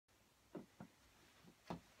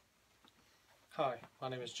Hi, my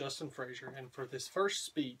name is Justin Frazier, and for this first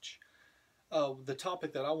speech, the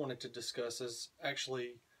topic that I wanted to discuss is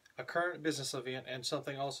actually a current business event and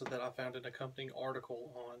something also that I found an accompanying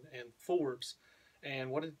article on in Forbes.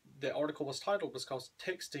 And the article was titled was called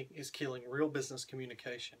 "Texting is Killing Real Business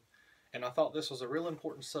Communication." And I thought this was a real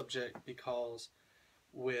important subject because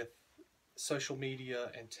with social media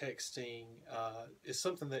and texting is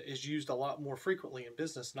something that is used a lot more frequently in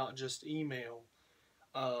business, not just email.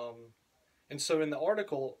 And so in the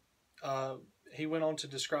article, he went on to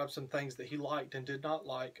describe some things that he liked and did not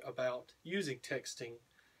like about using texting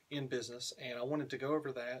in business. And I wanted to go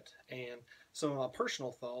over that and some of my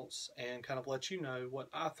personal thoughts and kind of let you know what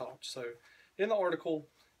I thought. So in the article,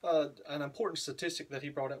 an important statistic that he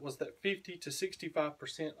brought up was that 50 to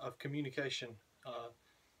 65% of communication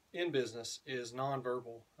in business is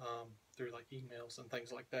nonverbal through like emails and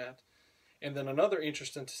things like that. And then another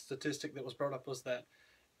interesting statistic that was brought up was that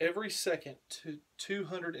every second,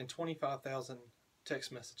 225,000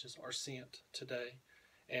 text messages are sent today.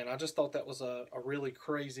 And I just thought that was a really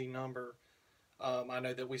crazy number. I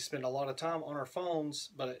know that we spend a lot of time on our phones,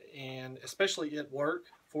 and especially at work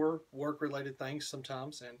for work-related things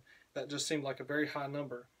sometimes, and that just seemed like a very high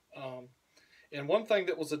number. And one thing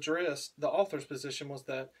that was addressed, the author's position was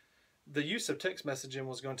that the use of text messaging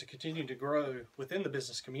was going to continue to grow within the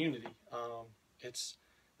business community.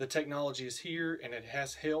 The technology is here and it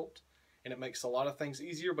has helped and it makes a lot of things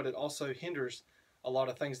easier, but it also hinders a lot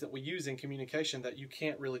of things that we use in communication that you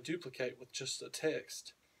can't really duplicate with just a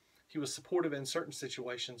text. He was supportive in certain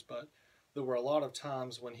situations, but there were a lot of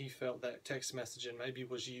times when he felt that text messaging maybe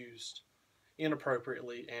was used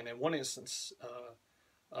inappropriately, and in one instance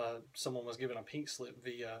someone was given a pink slip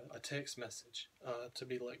via a text message to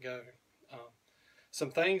be let go. Some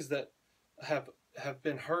things that have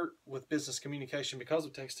been hurt with business communication because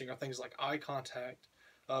of texting are things like eye contact,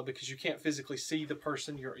 because you can't physically see the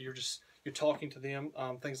person. You're talking to them.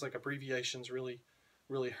 Things like abbreviations really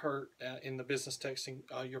hurt in the business texting.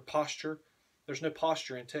 Your posture. There's no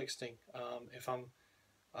posture in texting. If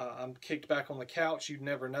I'm kicked back on the couch, you'd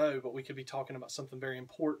never know, but we could be talking about something very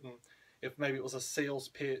important. If maybe it was a sales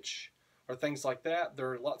pitch or things like that,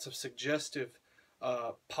 there are lots of suggestive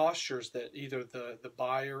postures that either the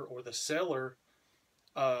buyer or the seller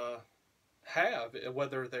have,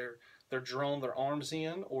 whether they're drawn their arms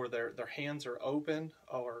in or their hands are open,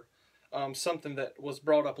 or something that was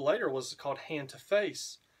brought up later was called hand to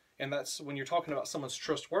face, and that's when you're talking about someone's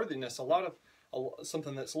trustworthiness.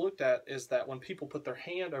 Something that's looked at is that when people put their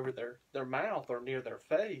hand over their mouth or near their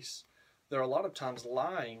face, they're a lot of times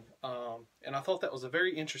lying, and I thought that was a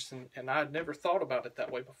very interesting, and I had never thought about it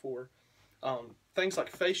that way before. Things like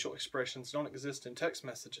facial expressions don't exist in text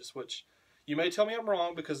messages, which you may tell me I'm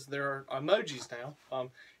wrong because there are emojis now.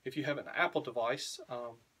 If you have an Apple device,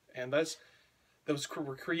 and those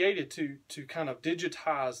were created to kind of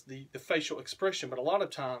digitize the facial expression, but a lot of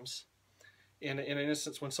times, in an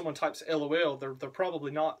instance when someone types LOL, they're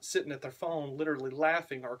probably not sitting at their phone literally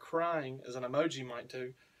laughing or crying as an emoji might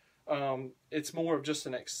do. It's more of just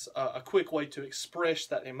a quick way to express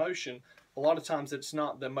that emotion. A lot of times it's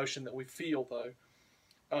not the emotion that we feel, though.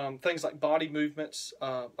 Things like body movements,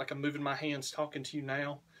 like I'm moving my hands talking to you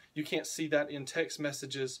now. You can't see that in text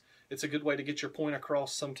messages. It's a good way to get your point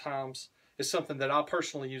across sometimes. It's something that I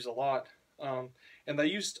personally use a lot. And they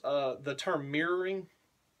used the term mirroring,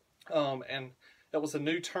 and that was a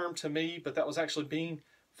new term to me, but that was actually being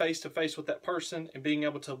face to face with that person and being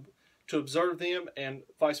able to observe them, and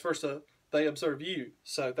vice versa, they observe you.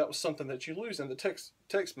 So that was something that you lose in the text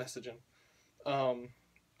messaging.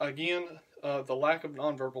 Again, the lack of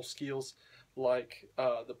nonverbal skills like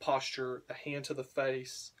the posture, the hand to the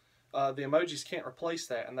face, the emojis can't replace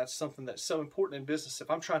that, and that's something that's so important in business.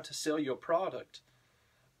 If I'm trying to sell you a product,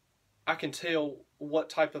 I can tell what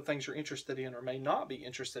type of things you're interested in or may not be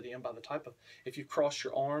interested in by the type of, if you cross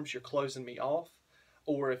your arms, you're closing me off,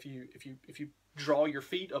 or if you draw your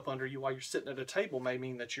feet up under you while you're sitting at a table, may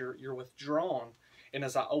mean that you're withdrawn. And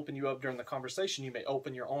as I open you up during the conversation, you may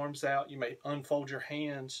open your arms out, you may unfold your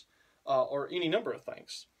hands, or any number of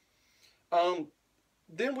things.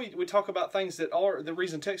 Then we talk about things that are the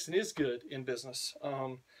reason texting is good in business.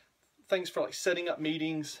 Things for like setting up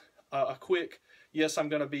meetings, a quick, yes, I'm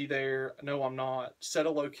going to be there, no, I'm not, set a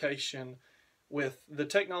location. With the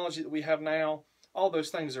technology that we have now, all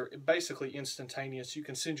those things are basically instantaneous. You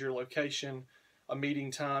can send your location, a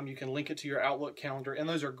meeting time, you can link it to your Outlook calendar, and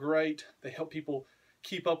those are great. They help people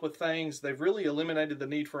keep up with things. They've really eliminated the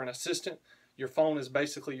need for an assistant. Your phone is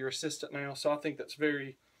basically your assistant now, so I think that's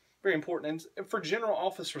very, very important. And for general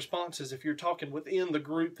office responses, if you're talking within the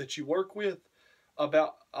group that you work with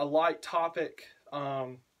about a light topic,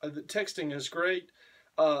 texting is great.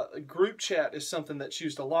 Group chat is something that's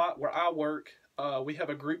used a lot. Where I work, we have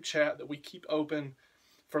a group chat that we keep open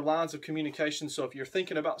for lines of communication. So if you're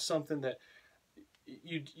thinking about something that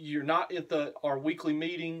you're not at our weekly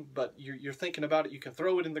meeting, but you're thinking about it, you can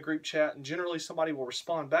throw it in the group chat, and generally somebody will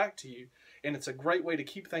respond back to you. And it's a great way to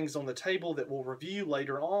keep things on the table that we'll review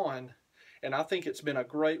later on. And I think it's been a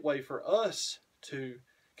great way for us to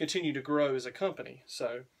continue to grow as a company.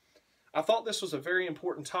 So I thought this was a very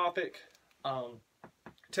important topic.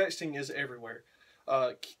 Texting is everywhere.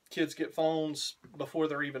 Kids get phones before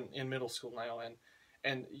they're even in middle school now,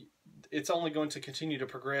 and it's only going to continue to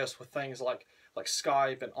progress with things like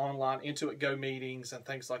Skype and online Intuit Go meetings and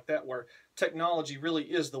things like that, where technology really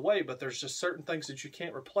is the way, but there's just certain things that you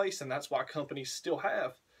can't replace, and that's why companies still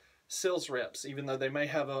have sales reps, even though they may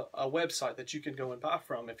have a website that you can go and buy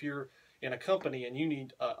from. If you're in a company and you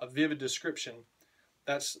need a vivid description,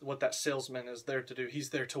 that's what that salesman is there to do. He's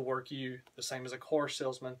there to work you, the same as a car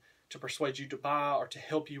salesman, to persuade you to buy or to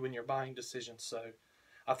help you in your buying decisions. So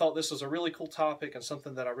I thought this was a really cool topic and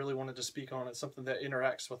something that I really wanted to speak on, and something that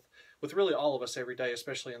interacts with really all of us every day,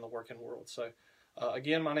 especially in the working world. So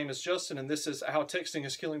again, my name is Justin, and this is How Texting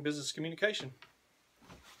is Killing Business Communication.